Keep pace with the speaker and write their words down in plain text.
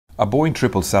A Boeing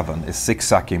 777 is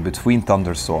zigzagging between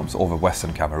thunderstorms over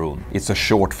western Cameroon. It's a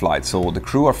short flight, so the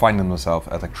crew are finding themselves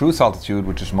at a cruise altitude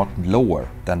which is much lower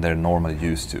than they're normally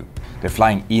used to. They're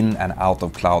flying in and out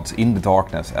of clouds in the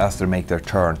darkness as they make their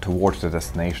turn towards the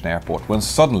destination airport, when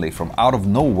suddenly, from out of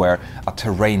nowhere, a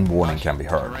terrain warning can be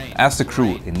heard. As the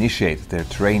crew initiate their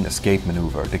terrain escape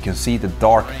maneuver, they can see the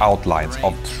dark outlines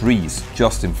of trees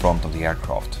just in front of the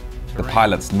aircraft. The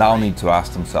pilots now need to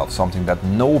ask themselves something that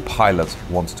no pilot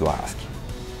wants to ask.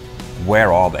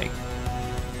 Where are they?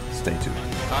 Stay tuned.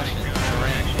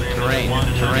 Terrain.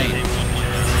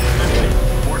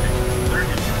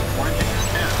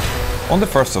 On the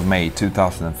 1st of May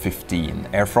 2015,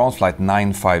 Air France Flight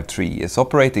 953 is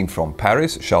operating from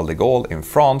Paris, Charles de Gaulle in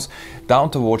France, down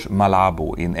towards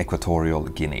Malabo in Equatorial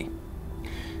Guinea.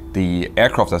 The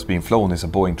aircraft that's been flown is a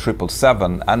Boeing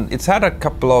 777, and it's had a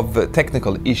couple of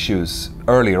technical issues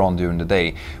earlier on during the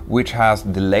day, which has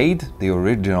delayed the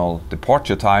original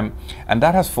departure time, and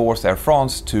that has forced Air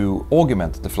France to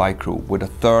augment the flight crew with a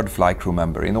third flight crew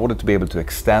member in order to be able to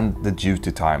extend the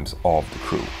duty times of the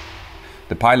crew.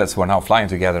 The pilots who are now flying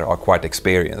together are quite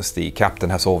experienced. The captain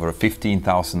has over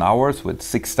 15,000 hours with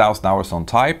 6,000 hours on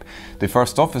type. The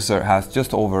first officer has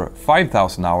just over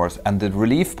 5,000 hours, and the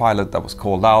relief pilot that was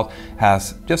called out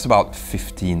has just about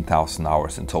 15,000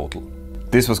 hours in total.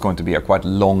 This was going to be a quite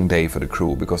long day for the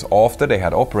crew, because after they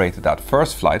had operated that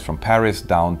first flight from Paris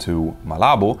down to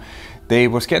Malabo, they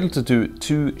were scheduled to do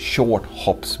 2 short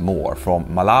hops more, from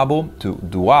Malabo to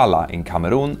Douala in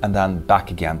Cameroon and then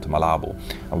back again to Malabo.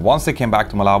 And once they came back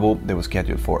to Malabo, they were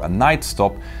scheduled for a night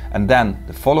stop, and then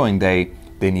the following day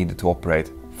they needed to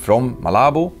operate from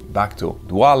Malabo back to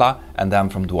Douala, and then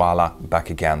from Douala back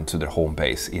again to their home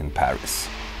base in Paris.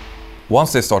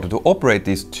 Once they started to operate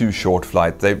these 2 short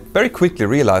flights, they very quickly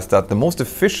realized that the most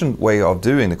efficient way of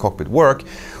doing the cockpit work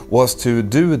was to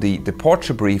do the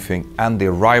departure briefing and the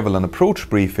arrival and approach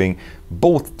briefing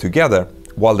both together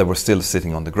while they were still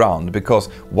sitting on the ground, because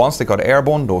once they got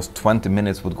airborne, those 20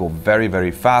 minutes would go very,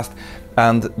 very fast,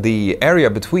 and the area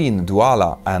between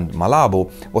Douala and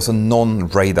Malabo was a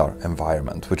non-radar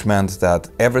environment, which meant that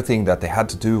everything that they had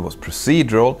to do was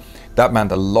procedural. That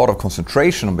meant a lot of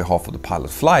concentration on behalf of the pilot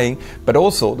flying, but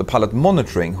also the pilot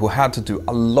monitoring, who had to do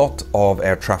a lot of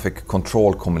air traffic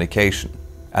control communication.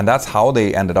 And that's how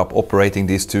they ended up operating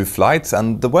these 2 flights,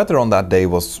 and the weather on that day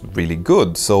was really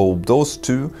good, so those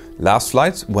 2 last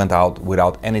flights went out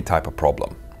without any type of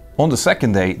problem. On the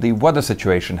second day, the weather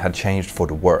situation had changed for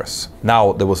the worse.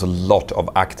 Now there was a lot of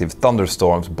active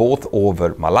thunderstorms both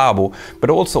over Malabo but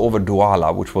also over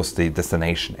Douala, which was the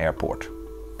destination airport.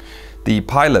 The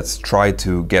pilots tried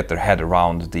to get their head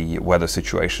around the weather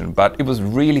situation, but it was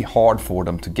really hard for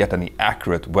them to get any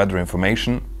accurate weather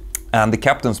information, and the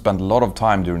captain spent a lot of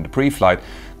time during the pre-flight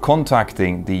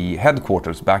contacting the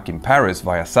headquarters back in Paris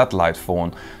via satellite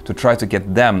phone to try to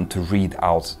get them to read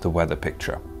out the weather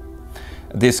picture.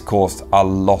 This caused a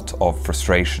lot of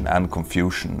frustration and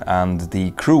confusion, and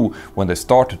the crew, when they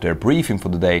started their briefing for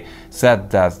the day, said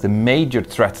that the major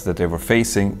threat that they were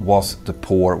facing was the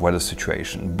poor weather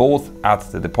situation, both at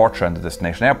the departure and the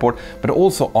destination airport, but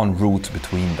also en route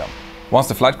between them. Once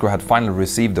the flight crew had finally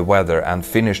received the weather and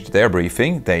finished their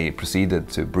briefing, they proceeded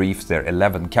to brief their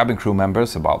 11 cabin crew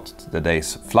members about the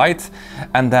day's flight,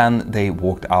 and then they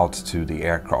walked out to the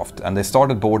aircraft and they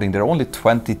started boarding their only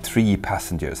 23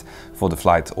 passengers for the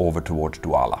flight over towards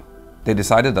Douala. They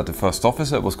decided that the first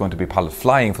officer was going to be pilot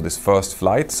flying for this first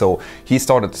flight, so he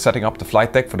started setting up the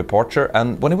flight deck for departure,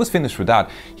 and when he was finished with that,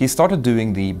 he started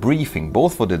doing the briefing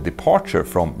both for the departure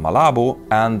from Malabo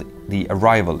and the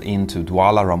arrival into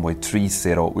Douala runway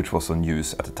 30, which was on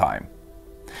use at the time.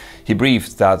 He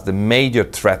briefed that the major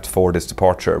threat for this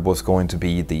departure was going to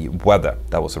be the weather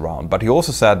that was around, but he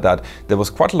also said that there was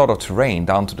quite a lot of terrain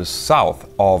down to the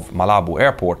south of Malabo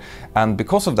airport, and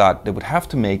because of that they would have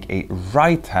to make a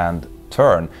right-hand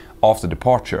turn after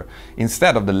departure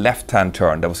instead of the left-hand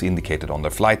turn that was indicated on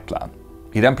their flight plan.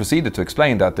 He then proceeded to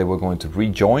explain that they were going to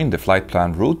rejoin the flight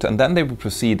plan route, and then they would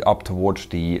proceed up towards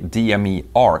the DME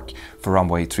arc for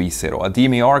runway 30. A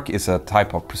DME arc is a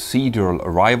type of procedural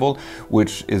arrival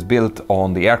which is built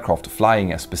on the aircraft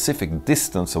flying a specific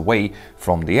distance away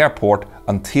from the airport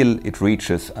until it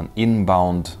reaches an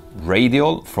inbound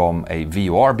radial from a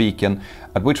VOR beacon,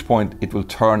 at which point it will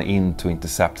turn in to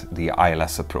intercept the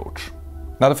ILS approach.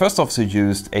 Now, the first officer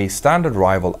used a standard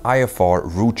arrival IFR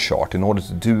route chart in order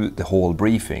to do the whole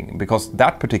briefing, because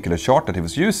that particular chart that he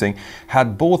was using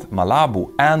had both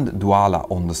Malabo and Douala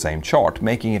on the same chart,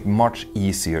 making it much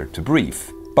easier to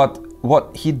brief. But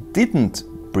what he didn't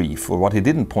brief, or what he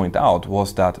didn't point out,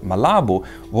 was that Malabo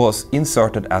was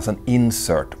inserted as an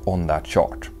insert on that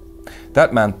chart.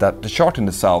 That meant that the chart in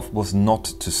itself was not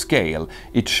to scale.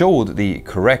 It showed the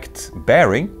correct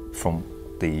bearing from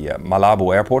the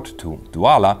Malabo airport to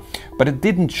Douala, but it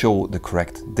didn't show the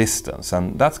correct distance,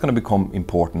 and that's going to become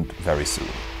important very soon.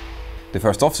 The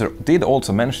first officer did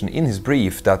also mention in his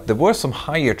brief that there was some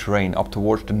higher terrain up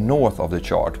towards the north of the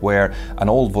chart, where an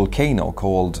old volcano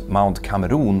called Mount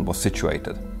Cameroon was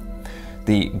situated.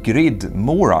 The grid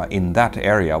Mora in that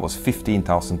area was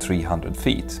 15,300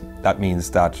 feet. That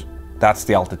means that that's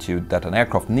the altitude that an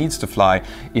aircraft needs to fly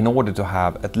in order to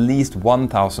have at least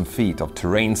 1,000 feet of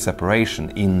terrain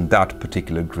separation in that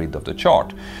particular grid of the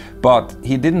chart. But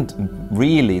he didn't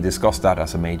really discuss that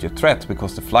as a major threat,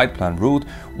 because the flight plan route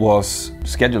was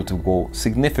scheduled to go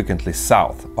significantly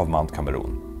south of Mount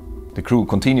Cameroon. The crew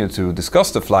continued to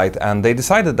discuss the flight, and they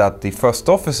decided that the first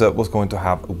officer was going to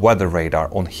have weather radar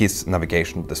on his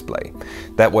navigation display.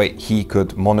 That way he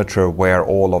could monitor where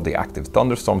all of the active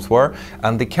thunderstorms were,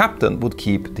 and the captain would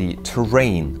keep the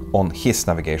terrain on his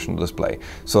navigation display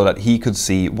so that he could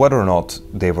see whether or not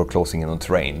they were closing in on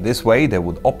terrain. This way they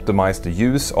would optimize the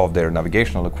use of their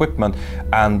navigational equipment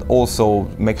and also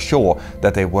make sure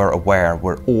that they were aware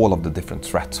where all of the different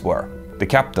threats were. The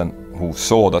captain, who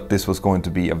saw that this was going to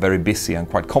be a very busy and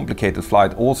quite complicated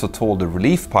flight, also told the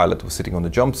relief pilot who was sitting on the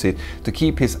jump seat to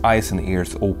keep his eyes and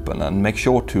ears open and make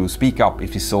sure to speak up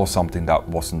if he saw something that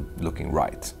wasn't looking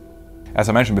right. As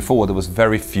I mentioned before, there was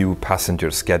very few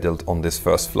passengers scheduled on this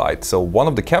first flight, so one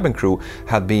of the cabin crew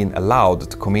had been allowed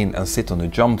to come in and sit on the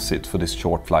jump seat for this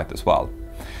short flight as well.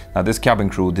 Now, this cabin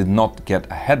crew did not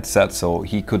get a headset, so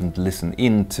he couldn't listen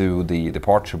in to the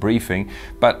departure briefing,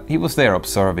 but he was there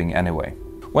observing anyway.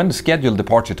 When the scheduled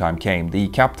departure time came, the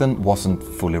captain wasn't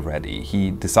fully ready.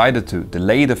 He decided to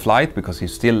delay the flight because he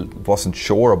still wasn't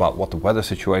sure about what the weather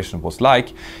situation was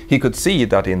like. He could see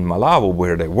that in Malabo,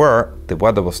 where they were, the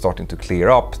weather was starting to clear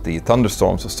up, the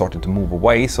thunderstorms were starting to move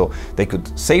away, so they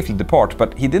could safely depart,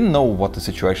 but he didn't know what the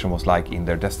situation was like in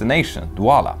their destination,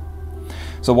 Douala.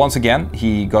 So once again,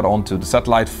 he got onto the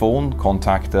satellite phone,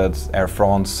 contacted Air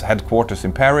France headquarters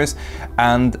in Paris,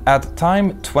 and at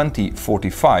time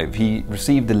 20:45 he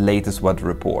received the latest weather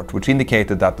report, which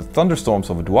indicated that the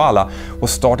thunderstorms over Douala was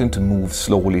starting to move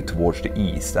slowly towards the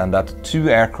east, and that 2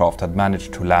 aircraft had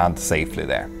managed to land safely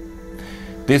there.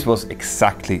 This was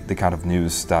exactly the kind of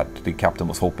news that the captain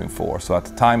was hoping for. So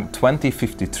at time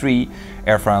 20:53,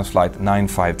 Air France flight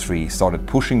 953 started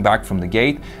pushing back from the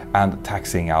gate and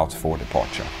taxiing out for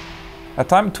departure. At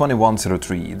time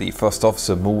 21:03, the first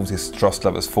officer moved his thrust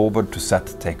levers forward to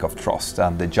set takeoff thrust,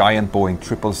 and the giant Boeing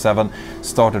 777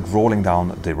 started rolling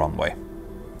down the runway.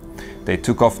 They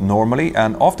took off normally,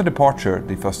 and after departure,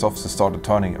 the first officer started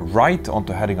turning right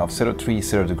onto heading of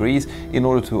 030 degrees in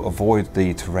order to avoid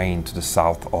the terrain to the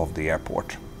south of the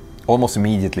airport. Almost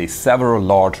immediately, several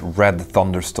large red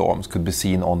thunderstorms could be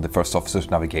seen on the first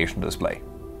officer's navigation display.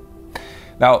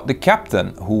 Now, the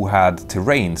captain, who had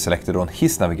terrain selected on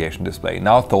his navigation display,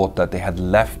 now thought that they had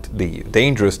left the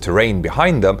dangerous terrain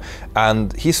behind them,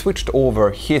 and he switched over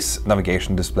his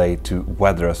navigation display to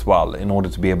weather as well, in order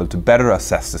to be able to better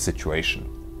assess the situation.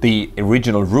 The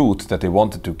original route that they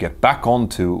wanted to get back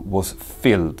onto was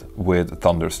filled with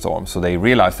thunderstorms, so they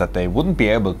realized that they wouldn't be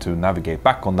able to navigate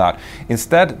back on that.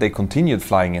 Instead, they continued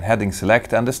flying in heading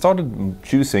select, and they started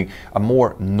choosing a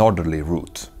more northerly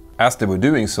route. As they were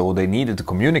doing so, they needed to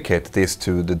communicate this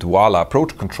to the Douala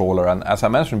approach controller, and as I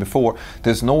mentioned before,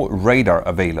 there's no radar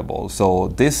available. So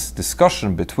this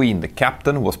discussion between the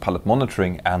captain, who was pilot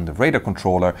monitoring, and the radar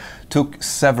controller took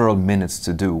several minutes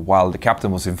to do, while the captain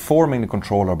was informing the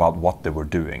controller about what they were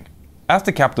doing. As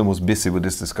the captain was busy with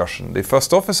this discussion, the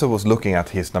first officer was looking at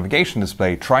his navigation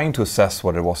display, trying to assess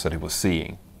what it was that he was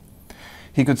seeing.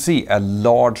 He could see a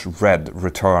large red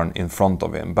return in front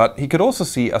of him, but he could also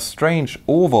see a strange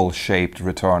oval-shaped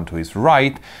return to his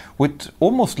right, which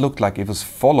almost looked like it was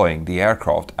following the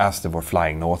aircraft as they were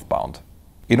flying northbound.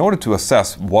 In order to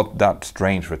assess what that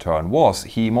strange return was,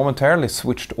 he momentarily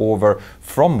switched over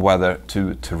from weather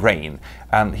to terrain,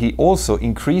 and he also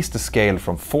increased the scale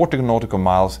from 40 nautical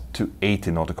miles to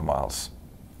 80 nautical miles.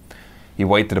 He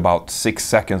waited about 6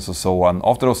 seconds or so, and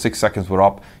after those 6 seconds were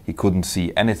up, he couldn't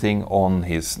see anything on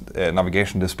his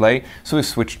navigation display, so he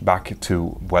switched back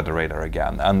to weather radar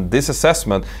again. And this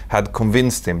assessment had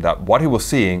convinced him that what he was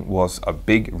seeing was a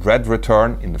big red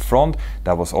return in the front.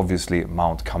 That was obviously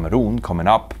Mount Cameroon coming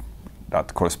up.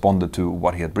 That corresponded to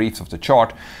what he had briefed of the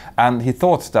chart, and he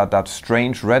thought that that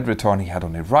strange red return he had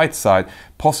on the right side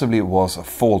possibly was a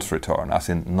false return, as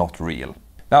in not real.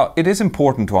 Now, it is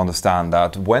important to understand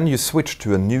that when you switch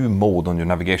to a new mode on your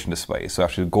navigation display, so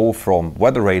actually go from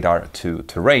weather radar to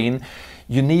terrain,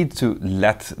 you need to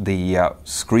let the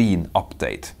screen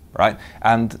update. right?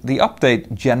 And the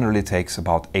update generally takes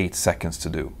about 8 seconds to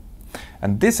do.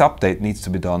 And this update needs to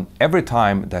be done every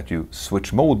time that you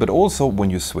switch mode, but also when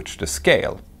you switch the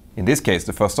scale. In this case,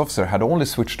 the first officer had only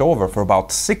switched over for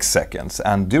about 6 seconds,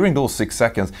 and during those 6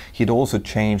 seconds he'd also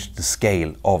changed the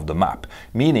scale of the map,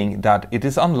 meaning that it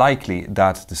is unlikely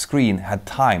that the screen had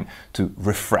time to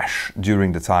refresh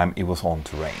during the time it was on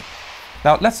terrain.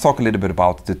 Now let's talk a little bit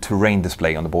about the terrain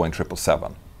display on the Boeing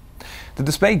 777. The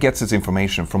display gets its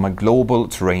information from a global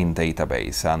terrain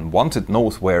database, and once it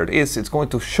knows where it is, it's going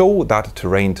to show that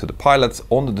terrain to the pilots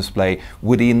on the display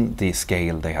within the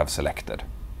scale they have selected.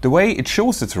 The way it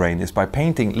shows the terrain is by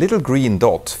painting little green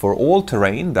dots for all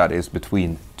terrain that is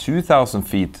between 2,000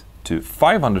 feet to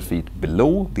 500 feet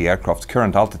below the aircraft's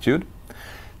current altitude.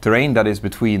 Terrain that is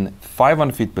between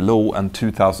 500 feet below and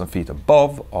 2,000 feet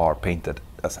above are painted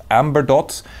as amber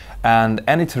dots, and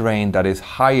any terrain that is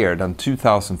higher than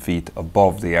 2,000 feet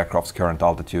above the aircraft's current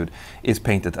altitude is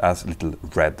painted as little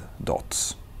red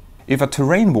dots. If a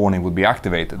terrain warning would be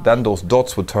activated, then those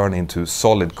dots would turn into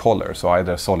solid colors, so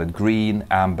either solid green,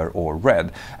 amber or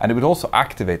red, and it would also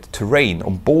activate terrain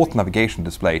on both navigation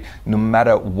display no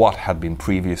matter what had been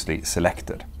previously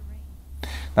selected.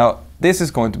 Now, this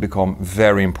is going to become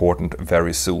very important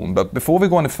very soon, but before we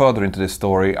go any further into this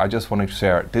story, I just want to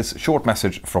share this short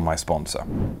message from my sponsor.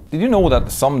 Did you know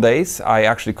that some days I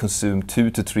actually consume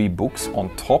 2 to 3 books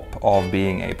on top of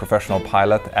being a professional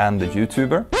pilot and a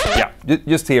YouTuber? Yeah,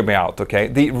 just hear me out, okay?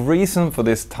 The reason for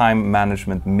this time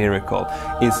management miracle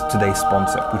is today's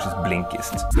sponsor, which is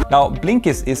Blinkist. Now,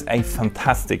 Blinkist is a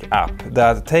fantastic app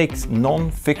that takes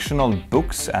non-fictional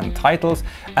books and titles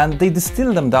and they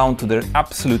distill them down to their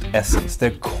absolute essence,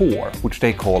 their core, which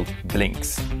they call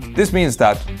blinks. This means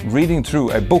that reading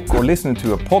through a book or listening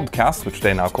to a podcast, which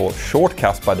they now call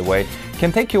shortcast by the way,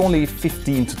 can take you only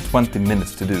 15 to 20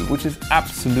 minutes to do, which is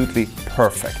absolutely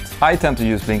perfect. I tend to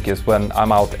use Blinkist when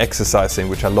I'm out exercising,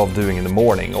 which I love doing in the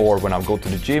morning, or when I go to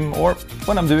the gym, or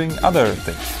when I'm doing other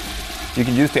things. You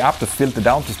can use the app to filter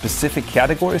down to specific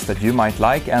categories that you might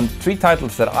like, and 3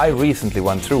 titles that I recently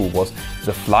went through was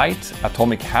The Flight,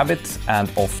 Atomic Habits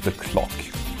and Off the Clock.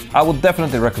 I would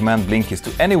definitely recommend Blinkist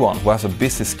to anyone who has a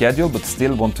busy schedule but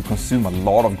still want to consume a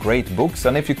lot of great books,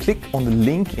 and if you click on the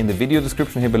link in the video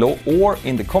description here below or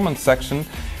in the comment section,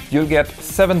 you'll get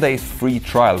 7 days free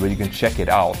trial where you can check it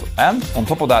out, and on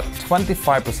top of that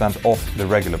 25% off the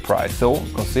regular price. So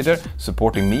consider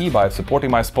supporting me by supporting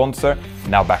my sponsor.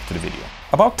 Now back to the video.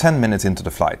 About 10 minutes into the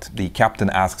flight, the captain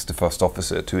asks the first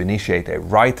officer to initiate a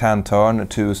right-hand turn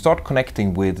to start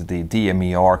connecting with the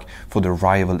DME arc for the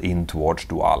arrival in towards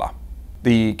Douala.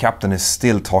 The captain is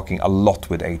still talking a lot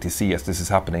with ATC as this is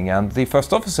happening, and the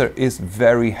first officer is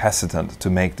very hesitant to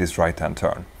make this right-hand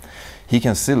turn. He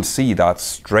can still see that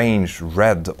strange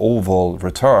red oval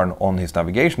return on his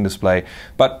navigation display,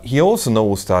 but he also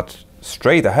knows that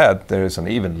straight ahead there is an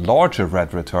even larger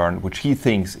red return which he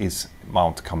thinks is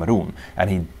Mount Cameroon, and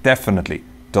he definitely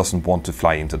doesn't want to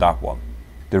fly into that one.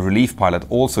 The relief pilot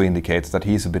also indicates that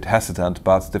he is a bit hesitant,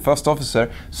 but the first officer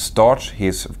starts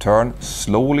his turn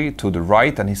slowly to the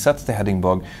right and he sets the heading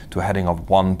bug to a heading of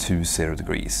 120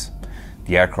 degrees.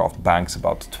 The aircraft banks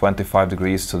about 25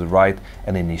 degrees to the right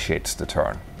and initiates the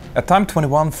turn. At time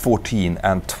 21:14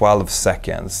 and 12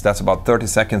 seconds, that's about 30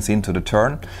 seconds into the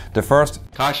turn, the first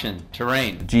 "Caution,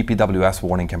 terrain" GPWS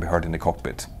warning can be heard in the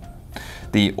cockpit.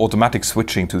 The automatic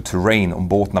switching to terrain on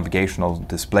both navigational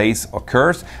displays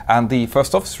occurs, and the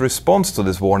first officer responds to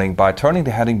this warning by turning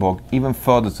the heading bug even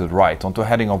further to the right onto a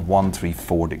heading of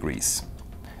 134 degrees.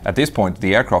 At this point,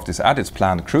 the aircraft is at its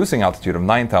planned cruising altitude of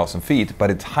 9,000 feet, but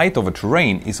its height over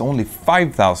terrain is only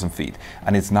 5,000 feet,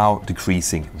 and it's now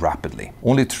decreasing rapidly.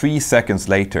 Only 3 seconds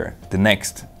later, the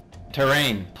next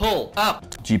 "Terrain, pull up"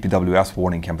 GPWS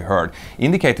warning can be heard,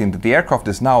 indicating that the aircraft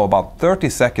is now about 30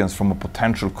 seconds from a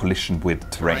potential collision with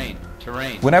terrain.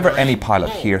 Whenever any pilot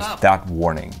hears that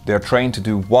warning, they are trained to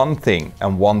do one thing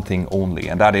and one thing only,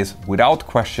 and that is, without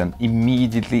question,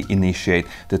 immediately initiate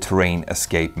the terrain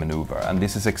escape maneuver. And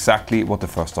this is exactly what the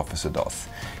first officer does.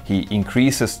 He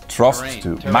increases thrust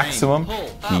to maximum,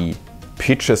 he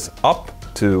pitches up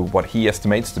to what he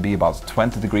estimates to be about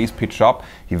 20 degrees pitch up,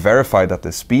 he verified that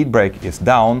the speed brake is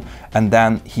down, and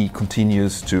then he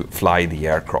continues to fly the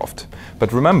aircraft.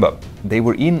 But remember, they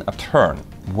were in a turn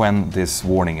when this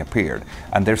warning appeared,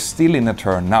 and they're still in a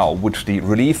turn now, which the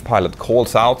relief pilot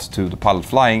calls out to the pilot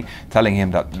flying, telling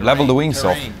him that level the wings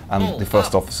off, and the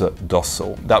first officer does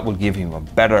so. That will give him a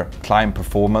better climb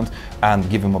performance and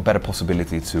give him a better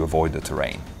possibility to avoid the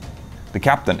terrain. The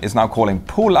captain is now calling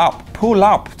pull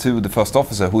up to the first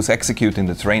officer who's executing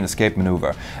the terrain escape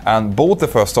maneuver. And both the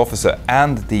first officer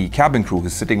and the cabin crew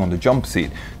who's sitting on the jump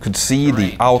seat could see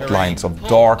the outlines of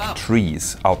dark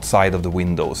trees outside of the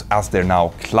windows as they're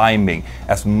now climbing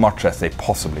as much as they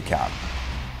possibly can.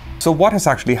 So what has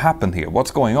actually happened here?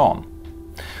 What's going on?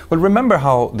 Well, remember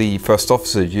how the first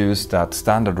officer used that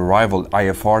standard arrival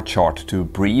IFR chart to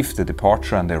brief the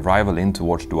departure and the arrival in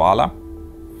towards Douala?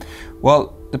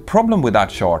 Well, the problem with that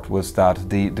chart was that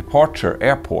the departure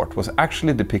airport was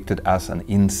actually depicted as an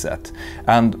inset.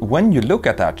 And when you look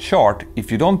at that chart,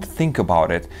 if you don't think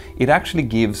about it, it actually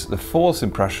gives the false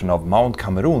impression of Mount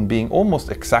Cameroon being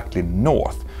almost exactly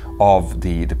north of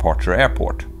the departure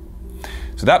airport.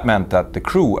 So that meant that the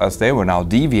crew, as they were now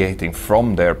deviating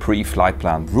from their pre-flight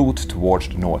plan route towards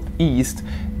the northeast,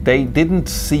 they didn't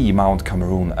see Mount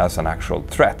Cameroon as an actual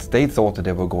threat. They thought that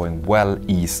they were going well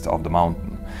east of the mountain.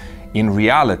 In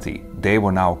reality, they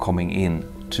were now coming in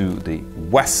to the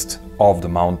west of the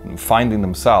mountain, finding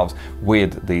themselves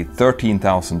with the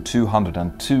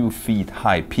 13,202 feet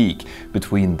high peak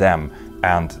between them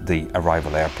and the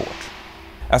arrival airport.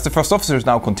 As the first officer is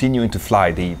now continuing to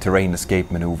fly the terrain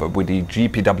escape maneuver with the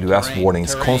GPWS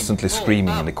warnings constantly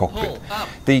screaming in the cockpit,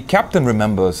 the captain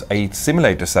remembers a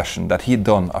simulator session that he'd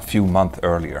done a few months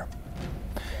earlier.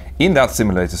 In that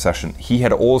simulator session, he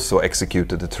had also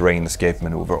executed the terrain escape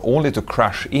maneuver only to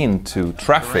crash into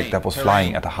traffic that was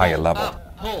flying at a higher level.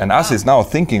 And as he's now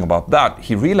thinking about that,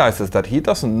 he realizes that he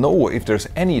doesn't know if there's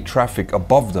any traffic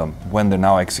above them when they're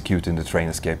now executing the terrain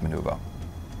escape maneuver.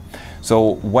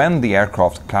 So when the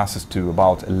aircraft classes to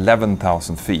about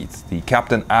 11,000 feet, the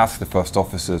captain asks the first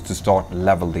officer to start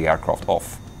level the aircraft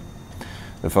off.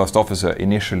 The first officer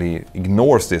initially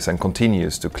ignores this and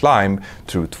continues to climb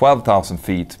through 12,000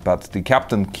 feet, but the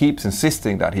captain keeps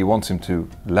insisting that he wants him to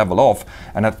level off,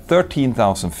 and at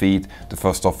 13,000 feet the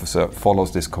first officer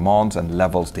follows this command and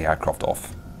levels the aircraft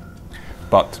off.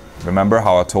 But remember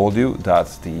how I told you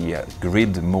that the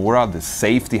grid Mora, the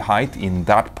safety height in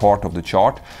that part of the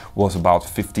chart, was about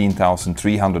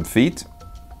 15,300 feet?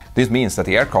 This means that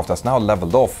the aircraft has now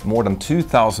leveled off more than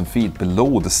 2,000 feet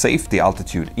below the safety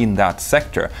altitude in that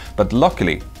sector. But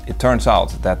luckily, it turns out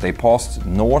that they passed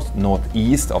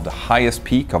northeast of the highest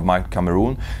peak of Mount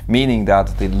Cameroon, meaning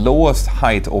that the lowest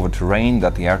height over terrain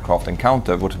that the aircraft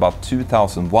encountered was about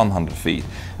 2,100 feet.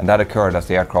 And that occurred as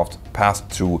the aircraft passed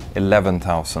through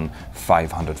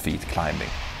 11,500 feet climbing.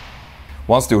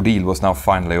 Once the ordeal was now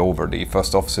finally over, the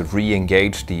first officer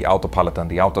re-engaged the autopilot and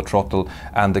the autothrottle,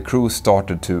 and the crew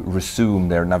started to resume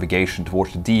their navigation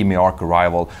towards the DME arc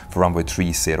arrival for runway 30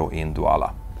 in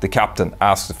Douala. The captain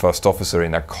asked the first officer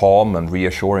in a calm and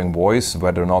reassuring voice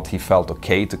whether or not he felt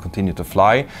okay to continue to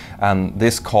fly, and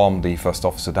this calmed the first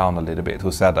officer down a little bit,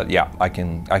 who said that yeah, I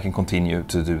can continue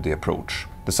to do the approach.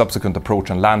 The subsequent approach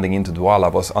and landing into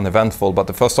Douala was uneventful, but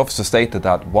the first officer stated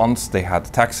that once they had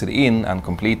taxied in and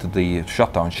completed the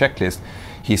shutdown checklist,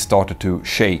 he started to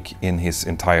shake in his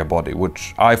entire body,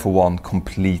 which I for one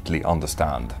completely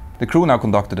understand. The crew now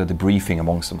conducted a debriefing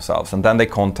amongst themselves, and then they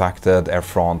contacted Air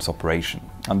France operation.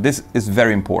 And this is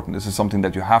very important. This is something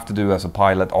that you have to do as a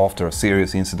pilot after a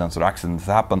serious incident or accident has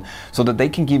happened, so that they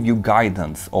can give you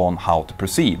guidance on how to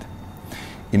proceed.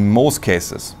 In most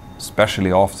cases,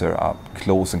 especially after a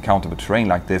close encounter with terrain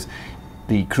like this,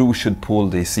 the crew should pull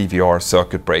the CVR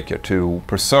circuit breaker to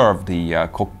preserve the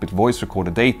cockpit voice recorder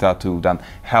data to then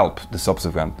help the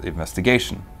subsequent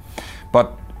investigation.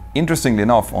 But interestingly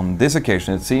enough, on this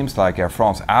occasion, it seems like Air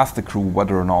France asked the crew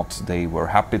whether or not they were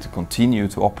happy to continue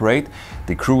to operate.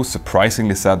 The crew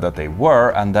surprisingly said that they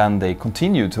were, and then they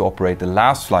continued to operate the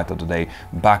last flight of the day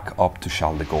back up to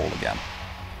Charles de Gaulle again.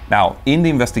 Now, in the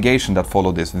investigation that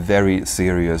followed this very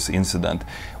serious incident,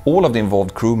 all of the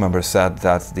involved crew members said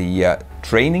that the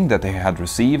training that they had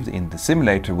received in the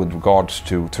simulator with regards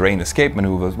to terrain escape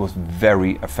maneuvers was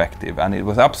very effective, and it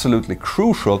was absolutely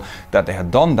crucial that they had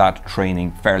done that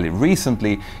training fairly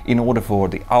recently in order for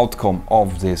the outcome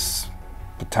of this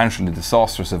potentially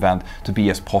disastrous event to be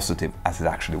as positive as it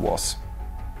actually was.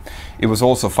 It was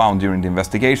also found during the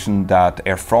investigation that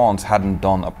Air France hadn't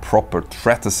done a proper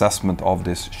threat assessment of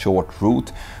this short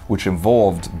route, which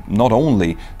involved not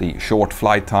only the short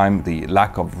flight time, the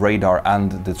lack of radar,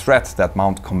 and the threat that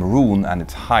Mount Cameroon and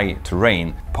its high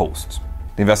terrain posed.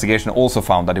 The investigation also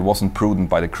found that it wasn't prudent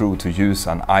by the crew to use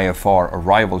an IFR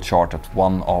arrival chart as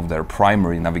one of their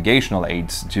primary navigational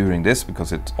aids during this,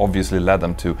 because it obviously led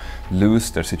them to lose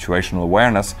their situational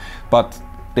awareness. But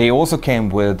They also came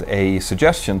with a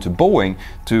suggestion to Boeing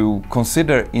to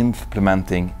consider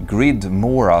implementing grid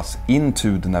moras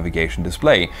into the navigation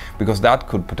display, because that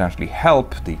could potentially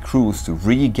help the crews to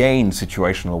regain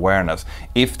situational awareness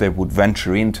if they would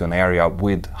venture into an area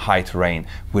with high terrain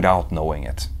without knowing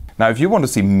it. Now, if you want to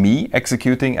see me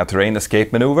executing a terrain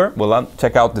escape maneuver, well then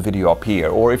check out the video up here.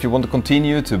 Or if you want to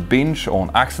continue to binge on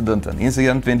accident and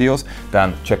incident videos,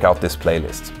 then check out this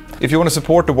playlist. If you want to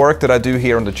support the work that I do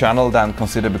here on the channel, then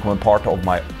consider becoming part of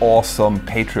my awesome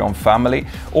Patreon family,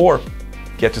 or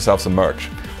get yourself some merch.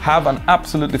 Have an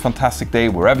absolutely fantastic day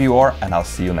wherever you are, and I'll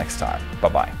see you next time. Bye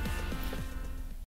bye.